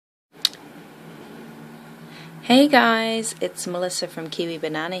Hey guys, it's Melissa from Kiwi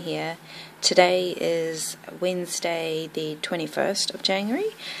Banana here. Today is Wednesday the 21st of January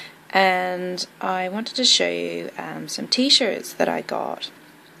and I wanted to show you some t-shirts that I got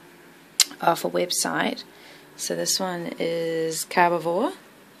off a website. So this one is Carb,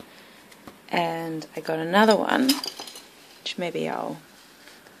 and I got another one which maybe I'll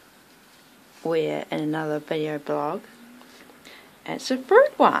wear in another video blog, and it's a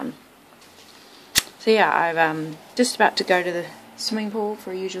fruit one. So yeah, I'm just about to go to the swimming pool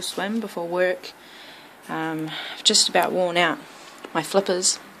for a usual swim before work. I've just about worn out my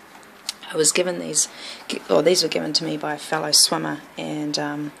flippers. I was given these, or these were given to me by a fellow swimmer, and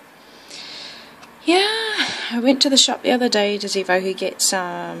yeah, I went to the shop the other day to see if I could get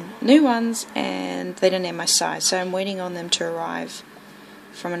some new ones, and they didn't have my size, so I'm waiting on them to arrive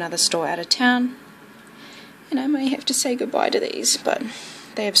from another store out of town, and I may have to say goodbye to these, but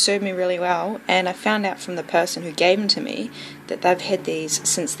they have served me really well, and I found out from the person who gave them to me that they've had these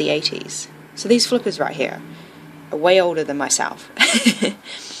since the 80s. So these flippers right here are way older than myself.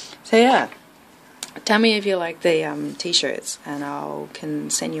 So yeah, tell me if you like the t-shirts, and I can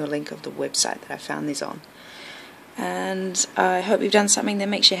send you a link of the website that I found these on. And I hope you've done something that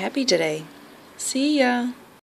makes you happy today. See ya!